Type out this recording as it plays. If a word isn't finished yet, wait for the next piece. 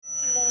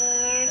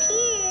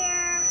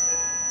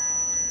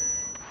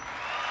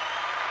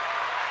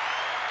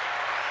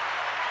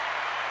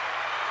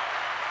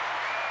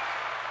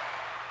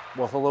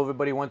Well, hello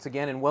everybody once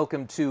again, and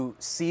welcome to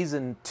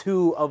Season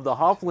 2 of the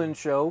Hofflynn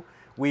Show.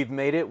 We've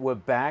made it. We're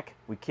back.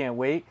 We can't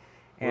wait.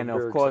 And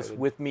of course, excited.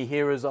 with me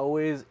here as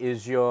always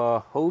is your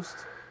host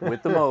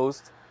with the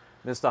most,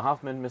 Mr.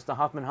 Hoffman. Mr.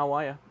 Hoffman, how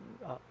are you?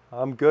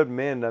 I'm good,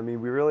 man. I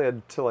mean, we really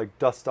had to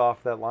dust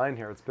off that line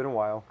here. It's been a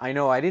while. I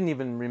know. I didn't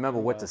even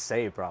remember what to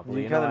say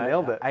properly. You kinda know,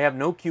 nailed it. I have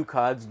no cue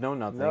cards, no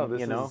nothing. No,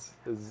 this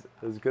is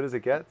as good as it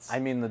gets. I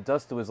mean, the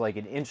dust was like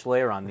an inch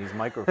layer on these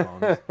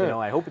microphones.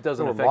 I hope it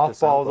doesn't There were affect the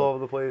sound. mothballs all over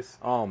the place.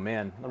 Oh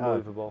man,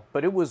 Unbelievable.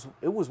 But it was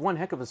one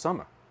heck of a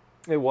summer.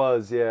 It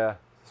was, yeah.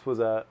 This was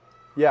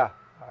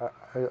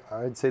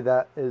I'd say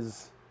that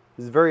is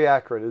very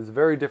accurate. It was a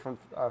very different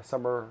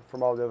summer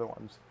from all the other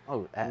ones.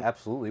 Oh,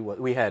 absolutely.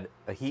 We had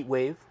a heat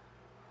wave.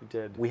 We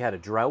did. We had a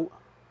drought.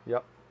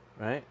 Yep.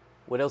 Right.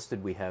 What else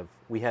did we have?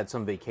 We had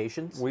some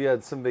vacations. We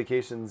had some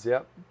vacations,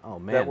 yep. Oh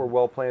man. That were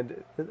well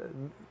planned.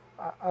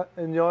 I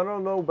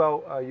don't know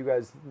about you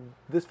guys.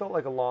 This felt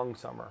like a long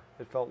summer.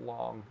 It felt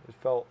long. It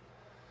felt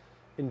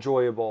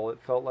enjoyable. It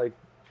felt like,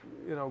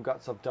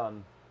 got stuff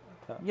done.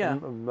 Yeah.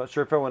 I'm not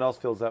sure if everyone else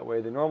feels that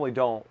way. They normally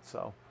don't.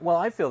 So. Well,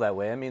 I feel that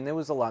way. I mean, there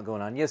was a lot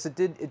going on. Yes, it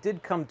did. It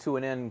did come to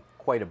an end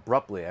quite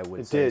abruptly, I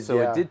would say. Did,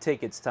 so yeah. it did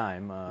take its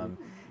time.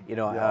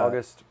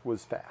 August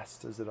was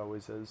fast, as it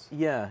always is.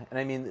 Yeah, and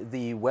I mean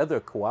the weather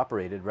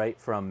cooperated right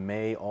from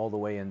May all the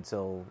way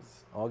until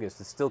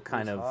August. It's still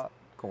kind of hot.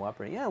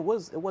 cooperating. Yeah, it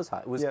was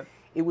hot. Yeah.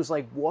 It was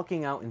like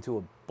walking out into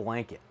a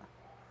blanket.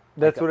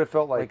 That's what it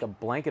felt like. Like a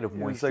blanket of It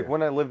moisture. was like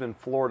when I lived in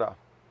Florida.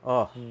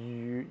 Oh,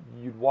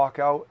 You'd walk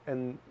out,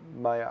 and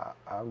my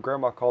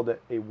grandma called it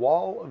a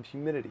wall of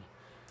humidity.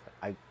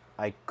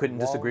 I couldn't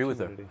Wall disagree with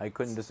her. humidity. I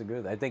couldn't disagree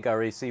with her. I think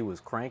our AC was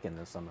cranking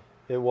this summer.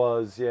 It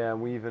was, yeah,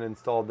 and we even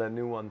installed that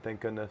new one, thank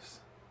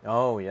goodness.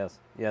 Oh yes.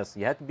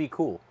 You had to be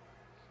cool.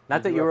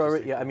 Not that do you were have to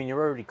already. stay Yeah, I mean you're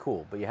already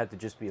cool, but you had to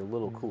just be a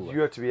little cooler.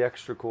 You have to be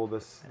extra cool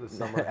this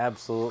summer.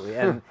 Absolutely.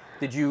 And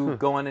did you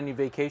go on any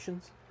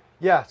vacations?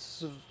 Yeah,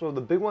 so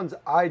the big ones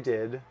I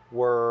did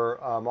were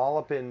all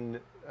up in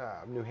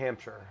New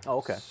Hampshire. Oh,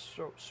 okay.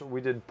 So we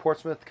did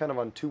Portsmouth kind of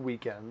on 2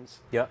 weekends.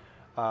 Yep.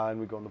 And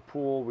we go in the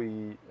pool,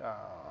 we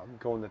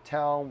go in the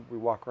town, we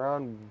walk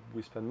around,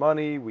 we spend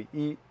money, we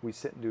eat, we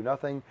sit and do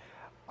nothing.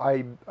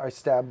 I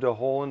stabbed a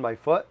hole in my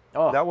foot.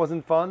 Oh. That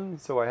wasn't fun,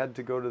 so I had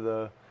to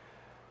go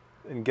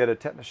and get a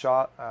tetanus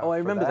shot. I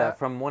remember that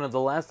from one of the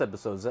last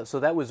episodes. So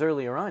that was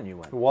earlier on you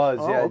went. It was,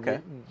 Oh, yeah. okay.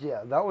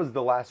 Yeah, that was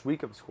the last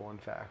week of school, in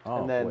fact.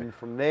 Oh, and then boy.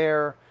 from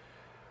there,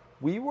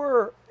 we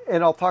were,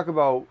 and I'll talk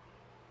about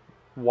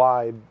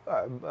why,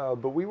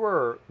 but we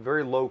were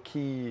very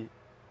low-key,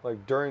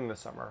 during the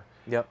summer.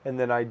 Yep. And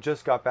then I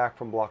just got back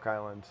from Block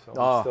Island, so I'm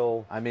Oh,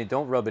 still... I mean,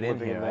 don't rub it in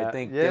living in here. I that.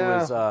 think Yeah. there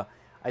was.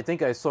 I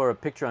think I saw a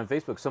picture on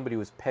Facebook. Somebody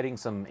was petting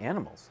some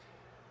animals.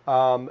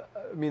 I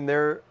mean,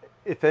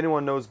 if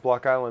anyone knows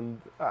Block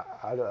Island,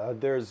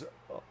 there's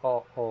a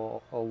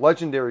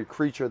legendary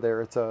creature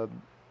there. It's a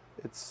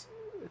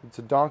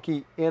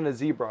donkey and a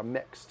zebra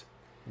mixed.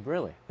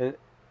 Really?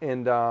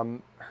 And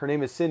her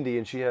name is Cindy,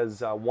 and she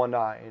has one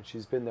eye, and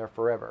she's been there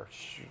forever.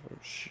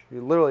 She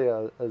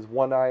literally has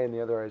one eye, and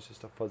the other eye is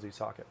just a fuzzy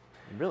socket.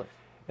 Really?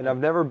 And I've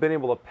never been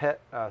able to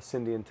pet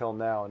Cindy until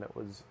now, and it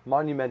was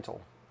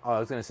monumental. Oh, I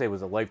was going to say,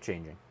 was it life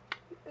changing?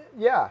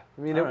 Yeah,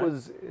 I mean, All right.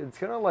 it's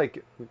kind of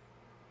like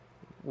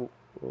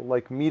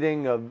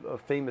meeting a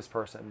famous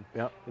person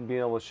Yep. and being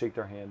able to shake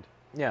their hand.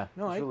 Yeah.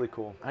 No, It's really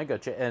cool. I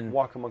got you. And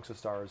Walk amongst the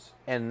stars.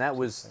 that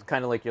was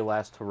kind of like your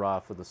last hurrah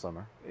for the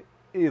summer.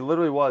 It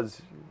literally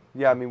was.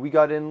 Yeah, I mean, we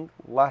got in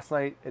last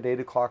night at 8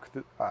 o'clock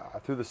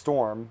through the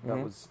storm. That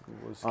was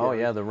scary. Oh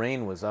yeah, the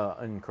rain was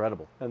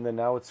incredible. And then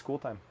now it's school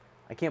time.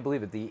 I can't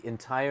believe it. The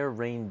entire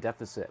rain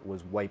deficit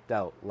was wiped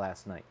out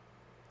last night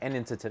and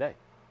into today.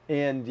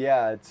 And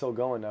yeah, it's still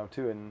going now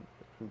too. And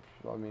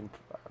I mean,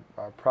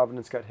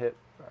 Providence got hit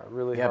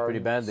really hard. pretty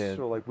bad there.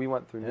 So we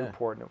went through Yeah.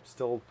 Newport, and it was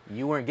still.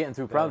 You weren't getting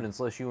through Providence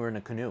unless you were in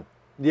a canoe.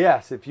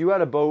 Yes, if you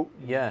had a boat,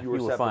 Yeah, you were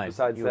set, but fine.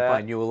 besides You were that,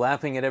 fine. You were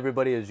laughing at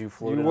everybody as you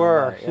floated. you on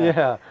were, by.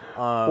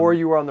 yeah. Or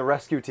you were on the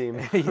rescue team.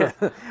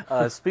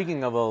 Yeah.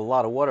 Speaking of a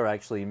lot of water,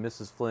 actually,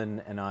 Mrs.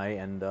 Flynn and I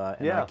and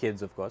Yeah. our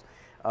kids, of course,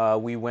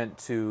 we went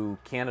to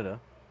Canada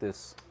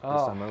this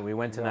Oh, summer. We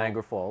went to no.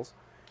 Niagara Falls.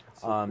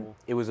 So cool.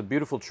 It was a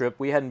beautiful trip.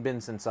 We hadn't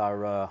been since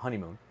our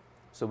honeymoon,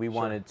 so we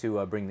wanted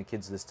to bring the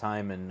kids this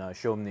time and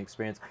show them the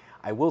experience.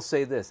 I will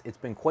say this: it's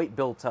been quite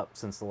built up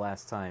since the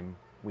last time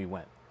we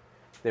went.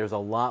 There's a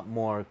lot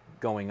more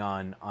going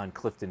on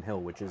Clifton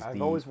Hill, which is I've the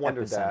always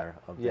wondered epicenter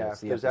that. of Yeah,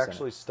 this. if there's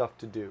actually stuff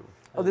to do.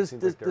 Oh, It there's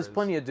seems like there's there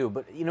plenty is. to do,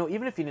 but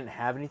even if you didn't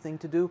have anything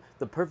to do,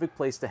 the perfect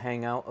place to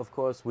hang out, of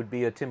course, would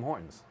be a Tim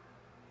Hortons.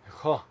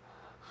 Huh.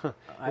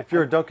 If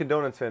you're a Dunkin'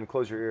 Donuts fan,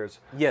 close your ears.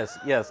 Yes,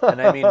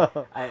 and I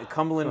mean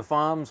Cumberland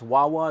Farms,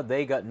 Wawa,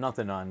 they got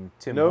nothing on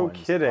Tim No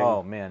Hortons. kidding.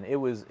 Oh man, it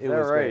was that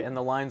great, right? and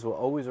the lines were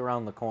always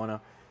around the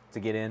corner to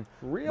get in.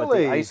 But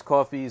Really? the iced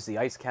coffees, the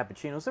iced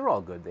cappuccinos, they're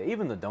all good there.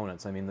 Even the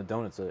donuts. I mean, the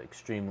donuts are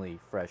extremely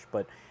fresh.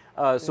 But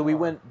so we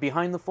went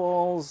behind the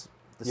falls,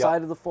 the Yep.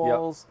 side of the Yep.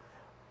 falls.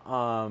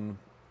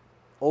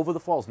 over the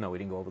falls. No, we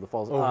didn't go over the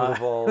falls. Over the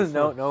falls.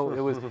 No,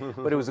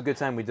 but it was a good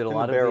time. We did a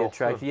lot of the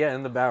attractions. Yeah,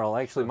 in the barrel.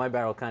 Actually, my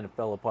barrel kind of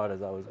fell apart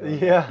as I was going.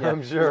 Yeah,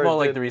 I'm sure. It was more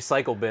like the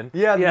recycle bin.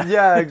 Yeah,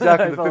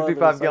 exactly. The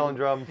 55-gallon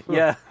drum.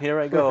 Yeah, here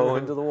I go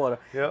into the water.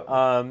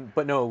 Yeah.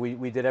 But no,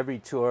 we did every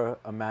tour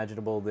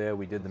imaginable there.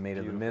 We did the Maid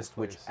of the Mist,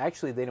 place. which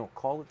actually they don't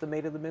call it the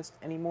Maid of the Mist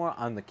anymore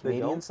on the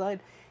Canadian side.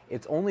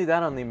 It's only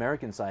that on the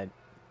American side.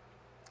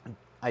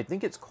 I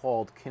think it's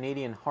called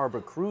Canadian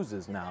Harbor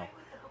Cruises now.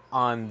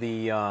 On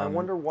the, I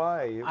wonder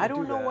why. I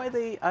don't know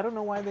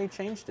why they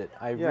changed it.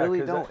 I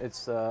really don't.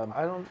 It's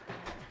I don't.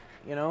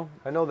 You know.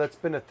 I know that's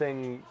been a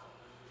thing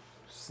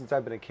since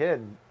I've been a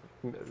kid.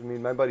 I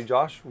mean, my buddy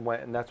Josh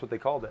went, and that's what they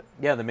called it.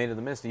 Yeah, the Maid of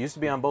the Mist. It used to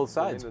be on both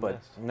sides,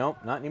 but nope,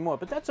 not anymore.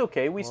 But that's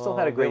okay. We still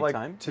had a great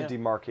time. To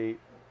demarcate.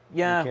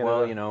 Yeah,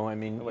 well, I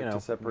mean,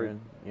 to separate,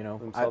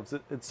 themselves.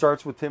 It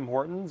starts with Tim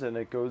Hortons and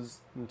it goes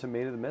into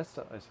Maid of the Mist,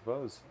 I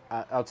suppose.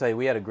 I'll tell you,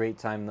 we had a great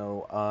time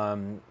though.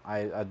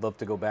 I'd love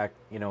to go back,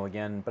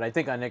 again. But I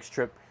think our next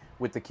trip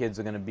with the kids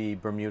are going to be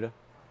Bermuda.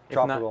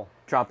 Tropical.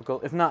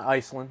 If not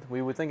Iceland.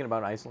 We were thinking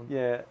about Iceland.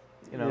 Yeah.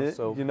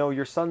 So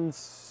your son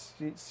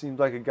seems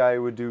like a guy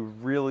who would do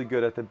really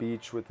good at the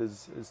beach with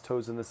his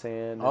toes in the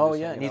sand.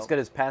 And he's got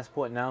his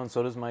passport now, and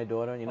so does my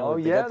daughter. They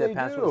got their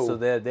passport, so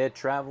they're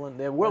traveling.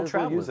 They're world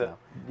travelers now.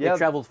 Yeah. They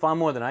traveled far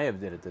more than I ever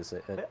did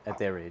at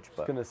their age.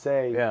 But I was gonna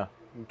say,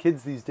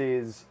 kids these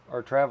days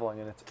are traveling,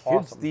 and it's awesome.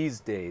 Kids these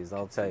days,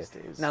 I'll tell you.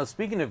 Now,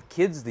 speaking of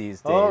kids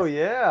these days,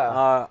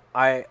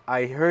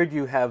 I heard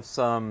you have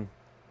some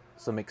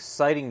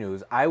exciting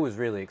news. I was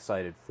really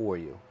excited for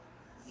you.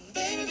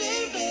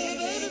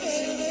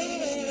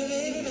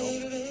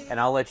 And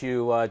I'll let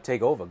you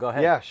take over. Go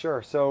ahead. Yeah,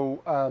 sure.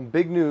 So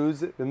big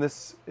news, and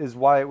this is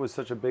why it was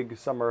such a big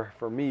summer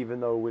for me, even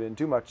though we didn't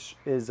do much,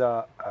 is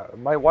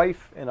my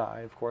wife and I,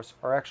 of course,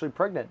 are actually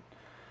pregnant.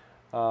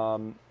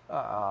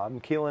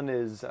 Kaylin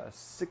is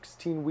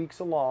 16 weeks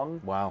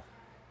along. Wow.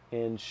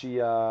 And she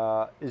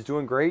is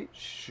doing great.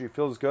 She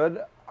feels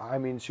good. I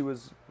mean, she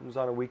was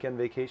on a weekend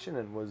vacation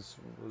and was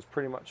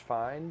pretty much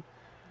fine.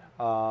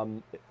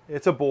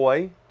 It's a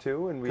boy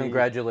too, and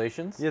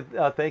congratulations.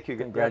 Yeah, thank you.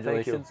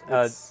 Congratulations.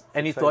 Yeah, thank you.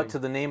 Any exciting. thought to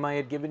the name I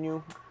had given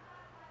you?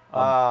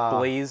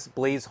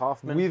 Blaze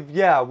Hoffman.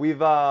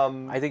 We've.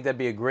 I think that'd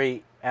be a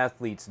great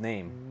athlete's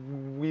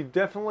name. We've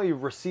definitely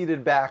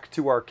receded back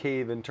to our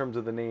cave in terms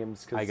of the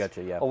names. I got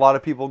you. Yeah. A lot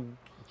of people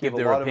give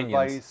their a lot opinions.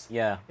 of advice.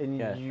 Yeah. And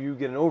you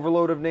get an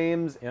overload of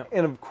names. Yep.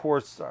 And of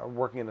course,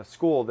 working in a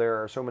school,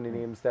 there are so many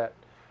names that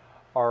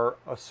are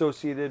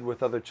associated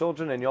with other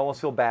children, and you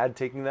almost feel bad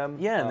taking them.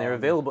 Yeah, and they're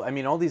available. I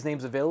mean, all these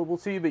names available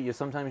to you, but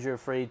sometimes you're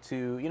afraid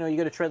to. You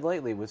got to tread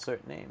lightly with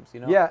certain names.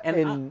 Yeah,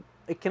 and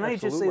can I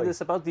just say this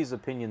about these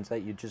opinions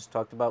that you just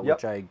talked about,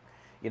 which I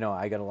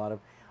got a lot of.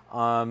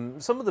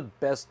 Some of the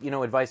best,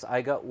 advice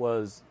I got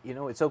was,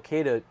 it's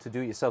okay to do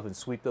it yourself and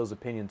sweep those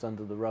opinions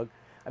under the rug.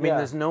 I mean,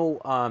 there's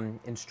no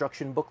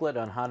instruction booklet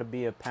on how to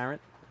be a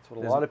parent. That's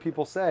what a lot of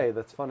people say.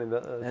 That's funny.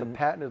 It's a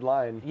patented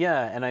line.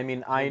 Yeah, and I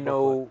mean, I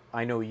know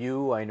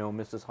you. I know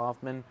Mrs.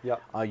 Hoffman.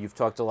 Yep. You've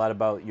talked a lot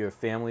about your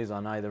families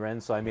on either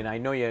end, so I mean, I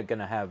know you're going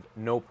to have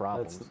no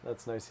problems.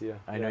 That's nice of you.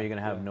 I know you're going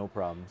to have no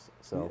problems.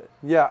 So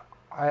yeah,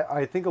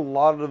 I think a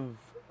lot of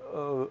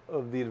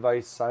the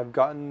advice I've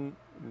gotten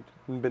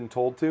and been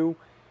told to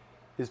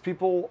is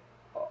people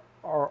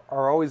are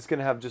always going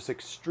to have just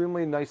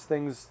extremely nice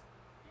things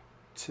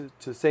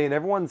to say, and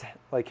everyone's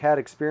had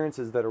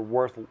experiences that are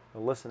worth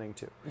listening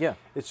to. Yeah,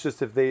 it's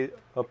just if they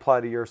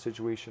apply to your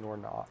situation or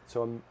not.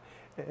 So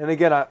and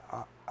again, I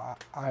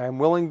am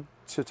willing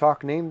to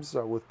talk names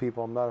with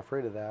people. I'm not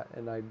afraid of that,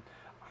 and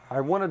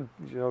I want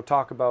to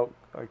talk about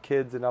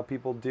kids and how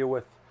people deal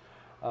with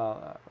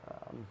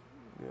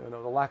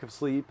the lack of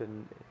sleep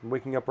and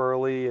waking up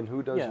early and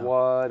who does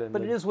what.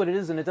 But it is what it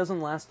is, and it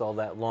doesn't last all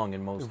that long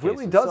in most cases. It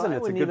really doesn't. So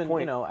it's a good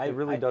point. It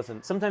really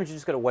doesn't. Sometimes you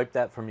just got to wipe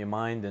that from your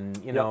mind, and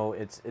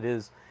it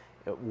is.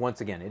 Once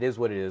again, it is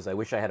what it is. I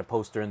wish I had a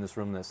poster in this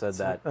room that said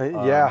that.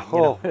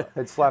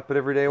 I'd slap it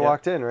every day I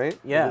walked in, right?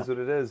 Yeah. It is what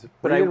it is.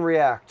 But I didn't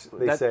react,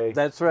 they say.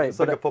 That's right. It's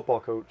like a football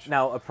coach.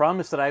 Now, a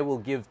promise that I will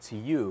give to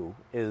you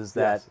is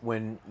that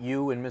when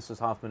you and Mrs.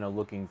 Hoffman are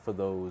looking for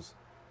those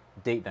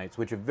date nights,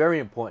 which are very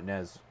important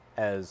as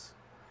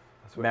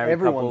married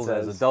couples,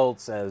 as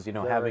adults, as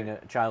having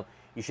a child,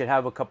 you should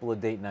have a couple of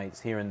date nights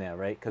here and there,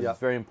 right? Because it's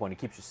very important.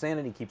 It keeps your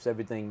sanity, keeps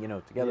everything,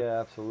 together. Yeah,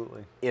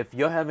 absolutely. If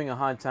you're having a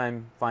hard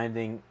time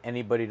finding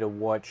anybody to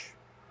watch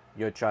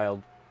your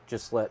child,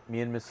 just let me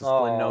and Mrs.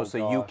 Flynn know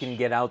so you can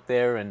get out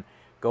there and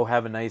go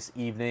have a nice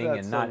evening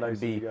and not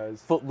be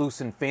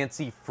footloose and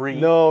fancy free.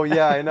 No,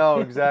 yeah, I know,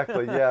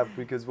 exactly. Yeah,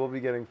 because we'll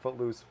be getting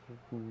footloose,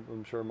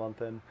 I'm sure, a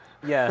month in.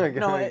 Yeah,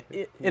 no,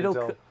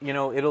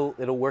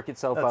 it'll work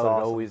itself out. Awesome.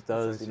 It always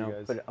does,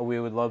 But we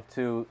would love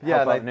to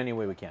help out in any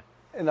way we can.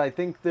 And I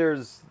think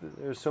there's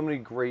so many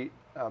great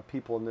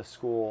people in this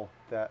school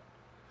that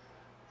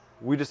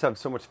we just have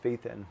so much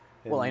faith in.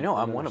 Well, I know.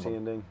 I'm one of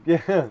them.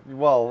 Yeah.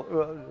 Well,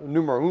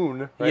 numero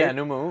un. Right? Yeah,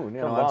 numero un.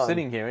 I'm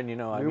sitting here,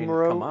 and I mean,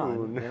 come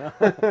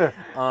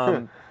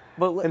on.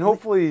 And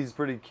hopefully he's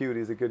pretty cute.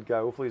 He's a good guy.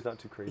 Hopefully he's not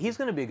too crazy. He's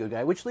going to be a good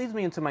guy, which leads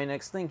me into my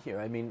next thing here.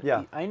 I mean,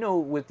 Yeah. I know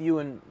with you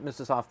and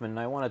Mrs. Hoffman, and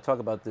I want to talk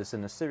about this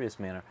in a serious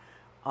manner.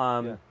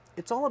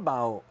 It's all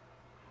about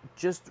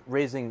just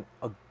raising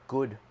a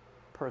good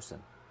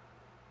person,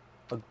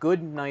 a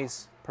good,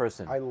 nice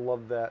person. I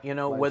love that. You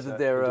know, mindset. whether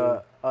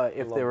they're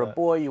if they're a that.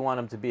 boy, you want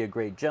them to be a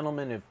great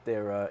gentleman. If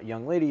they're a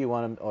young lady, you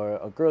want them, or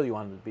a girl, you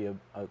want them to be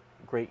a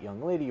great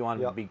young lady. You want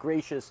them to be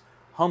gracious,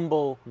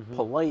 humble,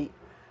 polite.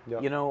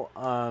 Yep. You know,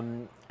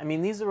 I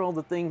mean, these are all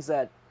the things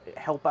that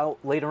help out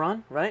later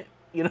on, right?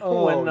 You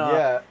know,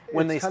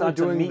 when they start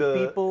to meet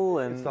people,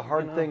 and it's the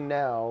hard thing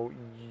now.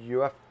 You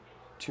have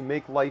to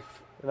make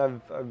life, and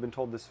I've been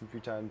told this a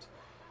few times.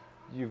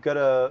 You've got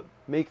to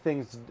make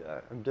things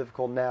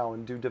difficult now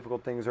and do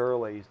difficult things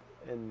early,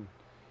 and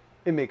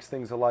it makes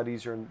things a lot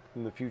easier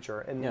in the future.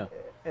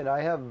 And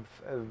I have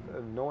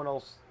no one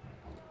else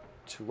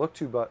to look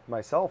to but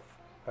myself.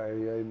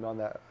 I'm on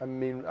that. I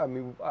mean,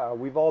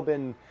 we've all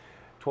been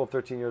 12,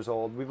 13 years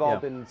old. We've all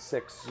been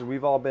 6.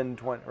 We've all been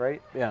 20,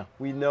 right? Yeah.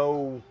 We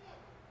know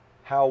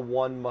how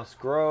one must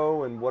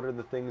grow and what are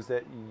the things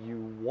that you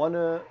want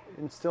to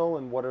instill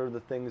and what are the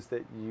things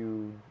that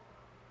you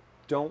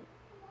don't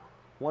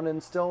want to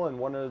instill and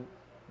what are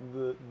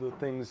the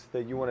things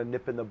that you want to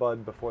nip in the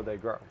bud before they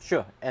grow.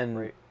 Sure.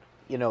 And,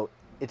 you know,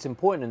 it's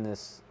important in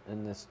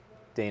this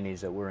day and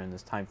age that we're in,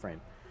 this time frame,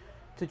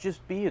 to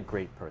just be a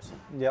great person.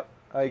 Yep.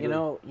 I agree.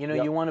 You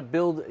know, you want to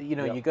build. You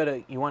know,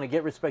 you want to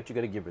get respect. You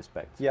got to give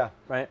respect. Yeah.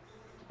 Right.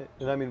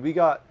 And I mean, we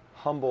got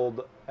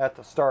humbled at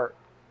the start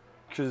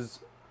because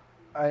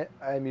I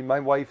mean, my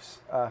wife's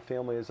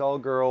family is all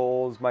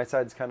girls. My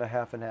side's kind of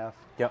half and half.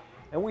 Yep.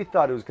 And we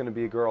thought it was going to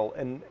be a girl.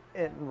 And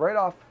right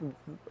off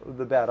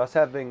the bat, us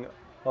having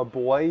a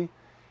boy,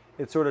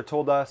 it sort of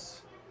told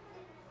us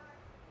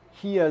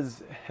he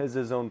has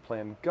his own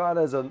plan. God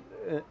has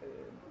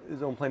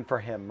his own plan for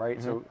him, right?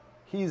 So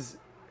he's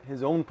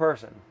his own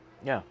person.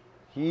 Yeah.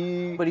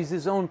 But he's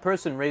his own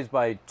person raised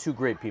by 2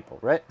 great people,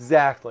 right?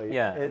 Exactly.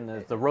 Yeah, and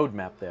there's the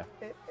roadmap there.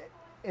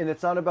 And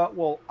it's not about,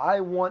 well, I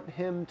want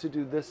him to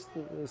do this.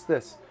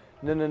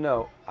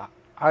 No.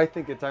 I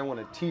think it's I want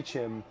to teach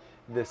him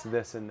this,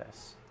 and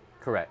this.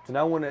 Correct. And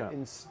I want to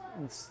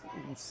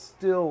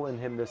instill in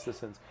him this, and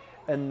this.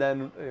 And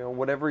then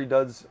whatever he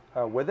does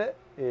with it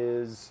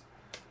is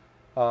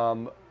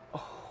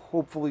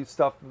hopefully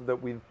stuff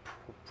that we've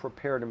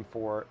prepared him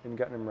for and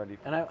gotten him ready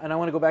for. And I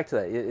want to go back to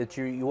that. It's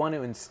you want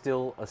to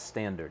instill a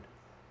standard.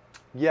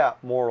 Yeah,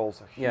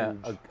 morals are huge. Yeah,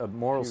 a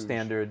moral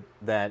standard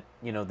that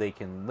they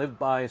can live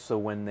by. So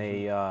when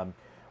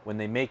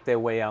they make their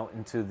way out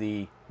into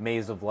the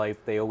maze of life,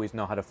 they always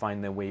know how to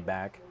find their way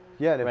back.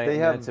 Yeah, and if they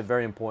have, it's a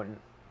very important.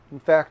 In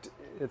fact,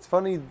 it's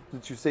funny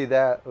that you say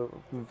that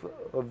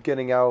of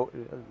getting out,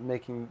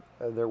 making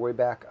their way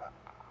back.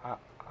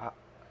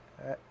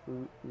 It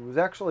was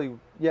actually,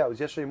 it was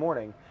yesterday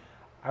morning.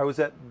 I was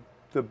at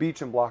the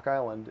beach in Block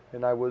Island,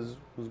 and I was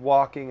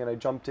walking, and I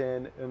jumped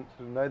in, and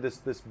I had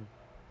this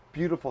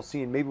beautiful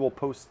scene. Maybe we'll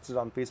post it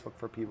on Facebook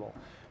for people.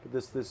 But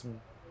this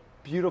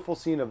beautiful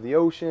scene of the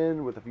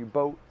ocean with a few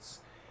boats,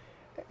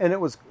 and it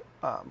was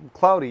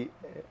cloudy,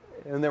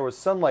 and there was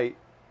sunlight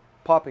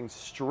popping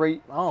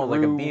straight through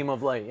like a beam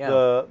of light.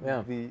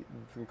 The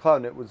cloud,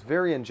 and it was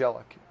very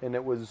angelic, and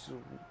it was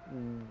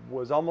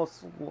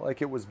almost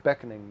like it was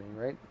beckoning me,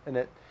 right? And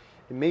it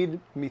made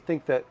me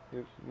think that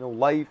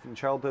life and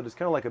childhood is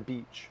kind of like a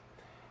beach.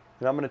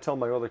 And I'm going to tell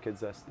my older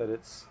kids this, that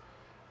it's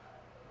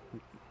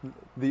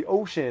the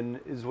ocean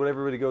is what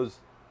everybody goes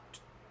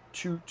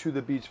to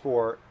the beach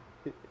for.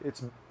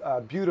 It's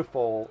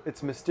beautiful,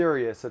 it's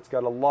mysterious, it's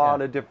got a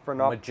lot of different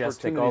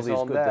majestic, opportunities,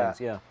 all these good that.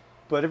 things. Yeah.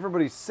 But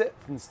everybody sits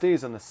and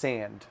stays on the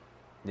sand.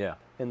 Yeah.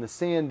 And the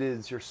sand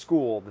is your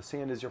school. The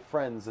sand is your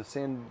friends. The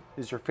sand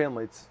is your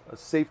family. It's a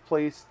safe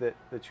place that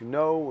you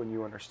know and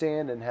you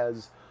understand and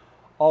has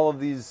all of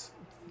these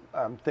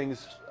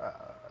things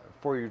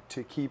for you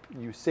to keep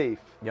you safe.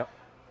 Yep.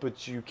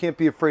 But you can't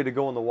be afraid to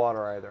go in the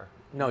water either.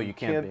 No, you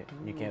can't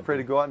be. You can't afraid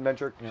be. to go out and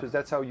venture because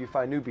that's how you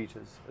find new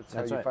beaches. That's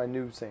how you find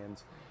new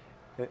sands.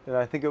 And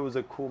I think it was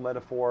a cool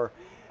metaphor.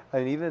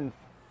 And even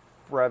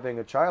for having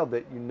a child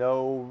that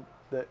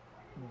that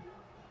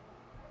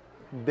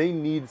they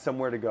need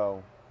somewhere to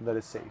go that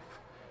is safe.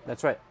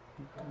 That's right.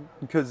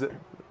 Because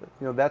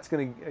that's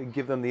going to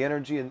give them the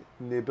energy and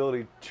the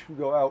ability to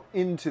go out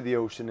into the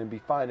ocean and be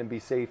fine and be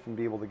safe and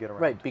be able to get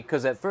around. Right,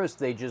 because at first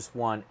they just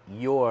want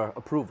your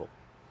approval,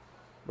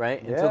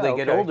 right? Until they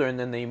get older, and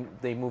then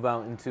they move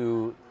out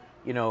into,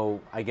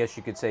 I guess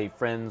you could say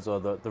friends or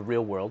the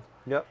real world.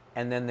 Yep.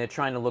 And then they're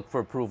trying to look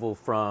for approval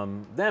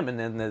from them, and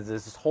then there's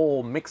this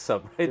whole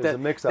mix-up, right? There's a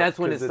mix-up. That's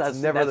when it's that's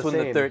never when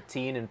the the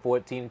 13 and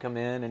 14 come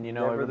in, and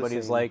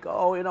everybody's like,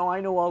 oh,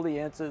 I know all the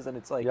answers, and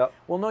it's like,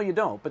 well, no, you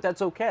don't, but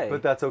that's okay.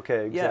 But that's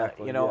okay,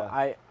 exactly.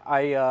 Yeah,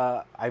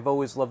 I've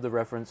always loved the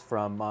reference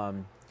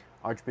from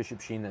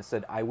Archbishop Sheen that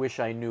said, "I wish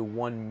I knew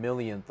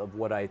 1/1,000,000th of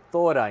what I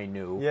thought I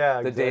knew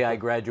Yeah, the day I exactly.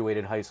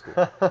 graduated high school."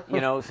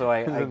 So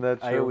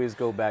I always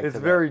go back to that.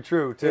 It's very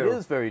true, too. It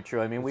is very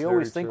true. I mean, we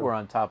always think we're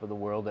on top of the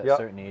world at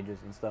certain ages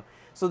and stuff.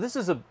 So this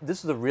is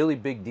a really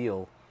big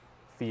deal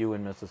for you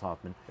and Mrs.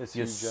 Hoffman.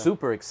 You're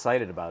super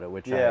excited about it,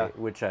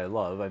 which I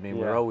love. I mean,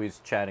 we're always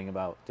chatting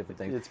about different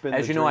things. It's been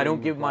As the you know, I don't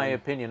dream give my plan.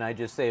 opinion. I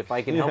just say if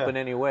I can help in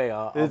any way,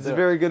 I'll It's do it.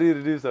 very good of you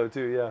to do so,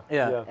 too,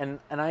 Yeah. And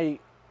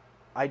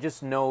I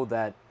just know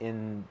that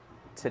in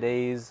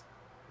today's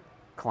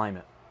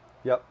climate,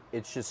 Yep.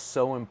 it's just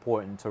so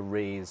important to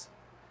raise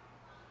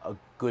a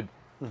good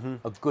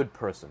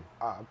person.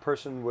 A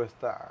person with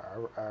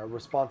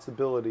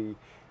responsibility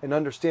and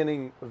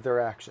understanding of their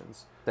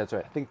actions. That's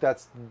right. I think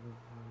that's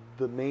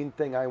the main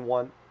thing I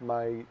want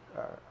my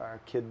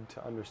kid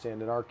to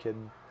understand, and our kid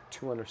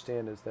to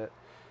understand, is that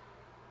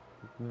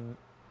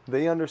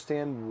they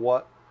understand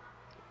what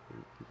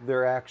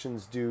their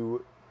actions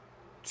do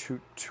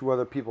to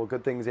other people,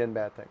 good things and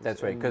bad things.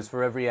 That's right, because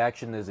for every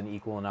action there's an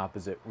equal and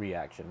opposite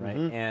reaction, right?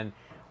 And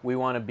we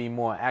want to be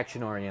more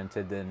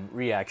action-oriented than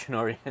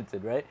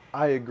reaction-oriented, right?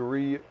 I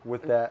agree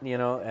with that.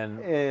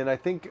 And I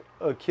think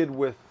a kid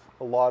with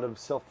a lot of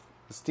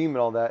self-esteem and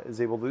all that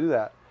is able to do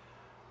that.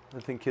 I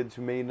think kids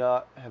who may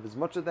not have as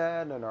much of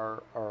that and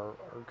are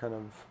kind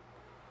of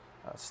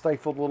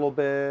stifled a little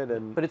bit,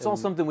 but it's all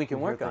something we can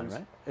work on,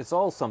 right? It's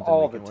all something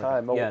all we can the work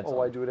time. on. Yeah,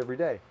 I do it every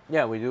day.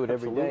 Yeah, we do it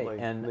every Absolutely.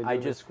 day, and they do I it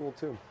in just school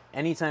too.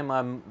 Anytime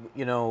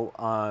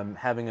I'm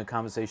having a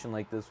conversation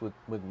like this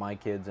with my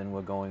kids and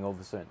we're going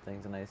over certain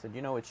things, and I said,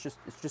 it's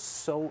just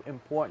so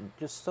important,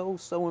 just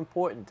so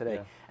important today.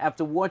 Yeah.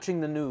 After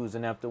watching the news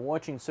and after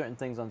watching certain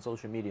things on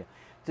social media,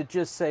 to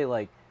just say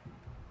like,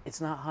 it's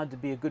not hard to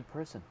be a good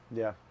person.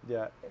 Yeah.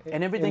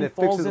 And everything it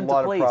falls fixes into a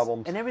lot place. of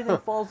problems. And everything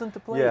falls into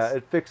place. Yeah,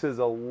 it fixes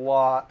a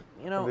lot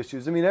of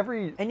issues. I mean,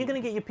 and you're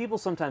gonna get your people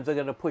sometimes that are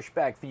gonna push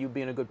back for you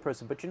being a good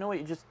person. But you know what?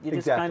 You just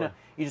kind of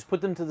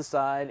put them to the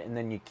side, and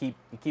then you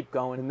keep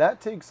going. And that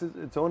takes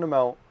its own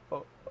amount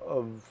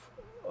of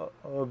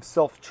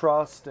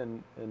self-trust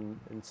and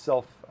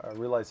self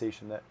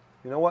realization that,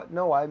 you know what?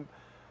 No,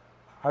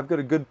 I've got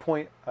a good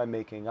point I'm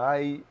making.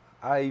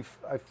 I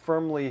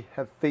firmly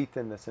have faith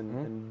in this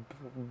and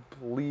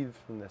believe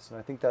in this, and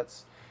I think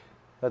that's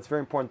very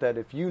important. That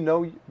if you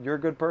know you're a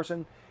good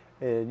person,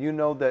 and you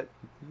know that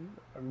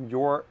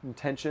your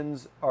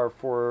intentions are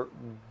for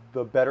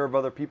the better of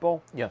other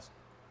people. Yes,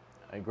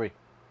 I agree.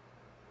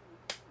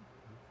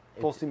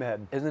 Full steam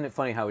ahead. Isn't it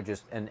funny how it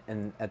just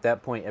and at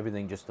that point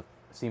everything just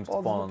seems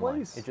to fall in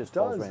line. It just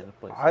falls right into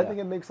place. I think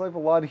it makes life a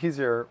lot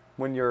easier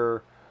when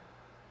you're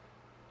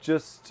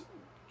just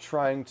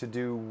trying to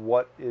do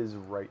what is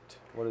right,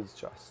 what is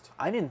just.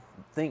 I didn't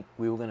think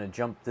we were going to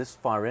jump this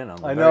far in on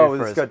the I know, very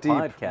this first got deep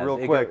podcast.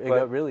 real quick. It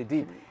got really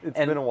deep. It's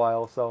been a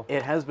while, so.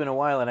 It has been a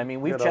while, and I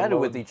mean, we've chatted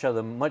with each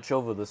other much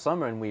over the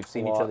summer, and we've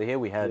seen each other here.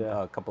 We had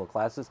a couple of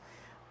classes.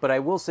 But I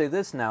will say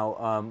this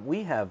now,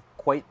 we have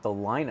quite the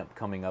lineup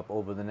coming up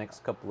over the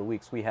next couple of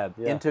weeks. We have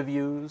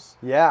interviews.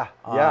 Yeah.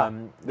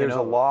 There's a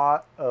know,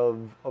 lot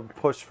of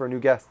push for new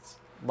guests.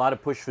 A lot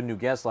of push for new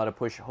guests, a lot of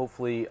push.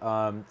 Hopefully,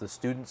 the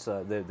students,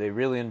 they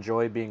really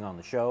enjoy being on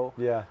the show.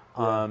 Yeah.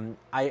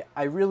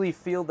 I really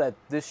feel that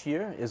this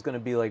year is going to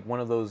be like one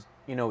of those,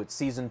 it's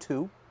season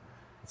 2.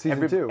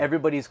 Season 2.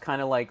 Everybody's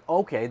kind of like,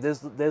 okay, there's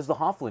the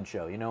Hofflynn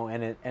Show,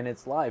 and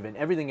it's live, and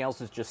everything else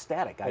is just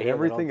static.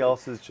 Everything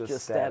else is just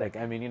static.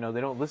 I mean,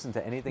 they don't listen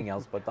to anything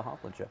else but the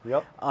Hofflynn Show.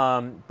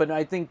 Yep. But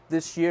I think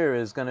this year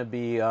is going to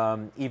be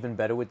even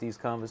better with these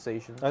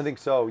conversations. I think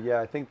so. Yeah,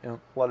 I think a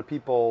lot of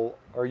people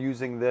are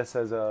using this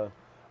as a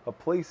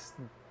place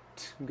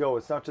to go.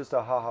 It's not just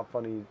a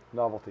funny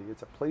novelty.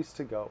 It's a place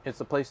to go. It's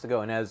a place to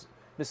go, and as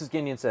Mrs.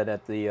 Ginion said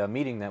at the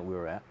meeting that we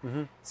were at,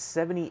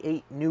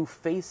 78 new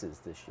faces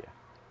this year.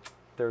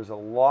 There's a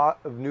lot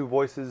of new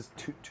voices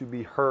to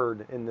be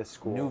heard in this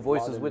school. New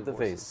voices with the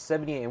face.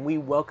 78, and we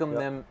welcome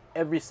them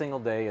every single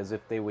day as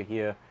if they were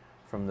here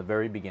from the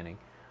very beginning.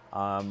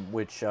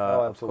 Which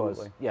of course,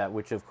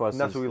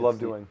 and that's what we love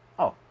doing.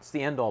 It's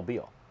the end all be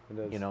all.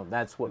 It is.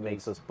 That's what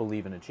makes us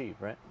believe and achieve,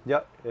 right?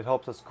 Yeah, it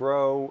helps us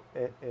grow,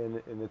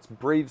 and it's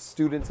brave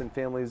students and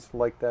families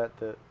like that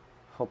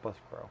help us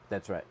grow.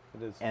 That's right.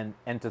 It is.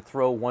 And to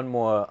throw one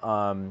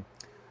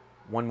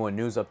more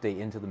news update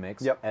into the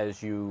mix.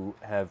 As you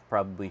have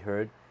probably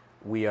heard,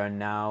 we are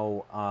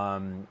now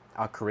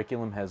our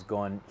curriculum has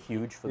gone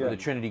huge for the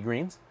Trinity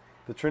Greens.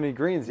 The Trinity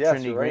Greens, yes.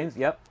 Trinity Greens,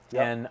 yep.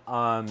 And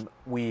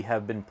we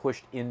have been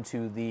pushed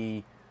into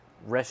the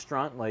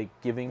restaurant, like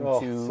giving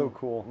to so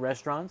cool.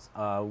 restaurants.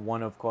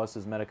 One, of course,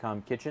 is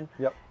Metacom Kitchen.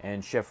 Yep.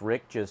 And Chef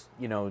Rick just,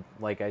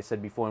 like I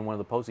said before in one of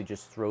the posts, he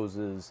just throws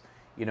his,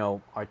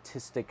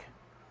 artistic,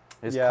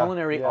 his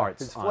culinary arts,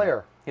 his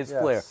flair, his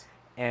flair.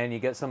 And you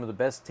get some of the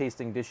best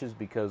tasting dishes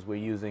because we're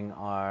using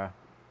our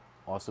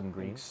awesome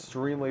greens.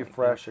 Extremely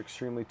fresh,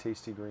 extremely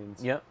tasty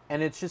greens. Yeah,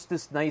 and it's just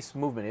this nice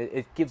movement.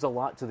 It gives a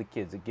lot to the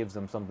kids. It gives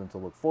them something to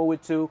look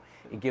forward to.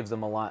 It gives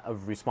them a lot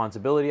of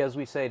responsibility, as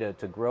we say,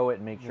 to grow it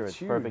and make sure it's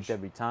perfect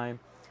every time.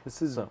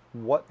 This is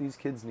what these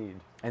kids need.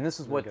 And this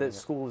is what this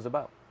school is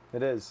about.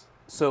 It is.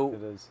 So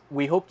it is.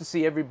 We hope to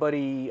see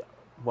everybody.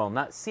 Well,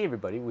 not see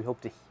everybody. We hope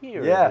to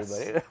hear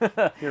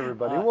everybody. Hear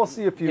everybody. We'll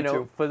see a few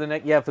too. For the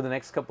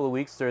next couple of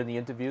weeks during the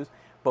interviews.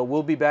 But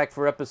we'll be back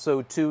for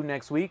episode 2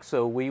 next week,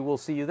 so we will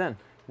see you then.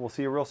 We'll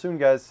see you real soon,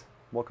 guys.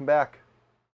 Welcome back.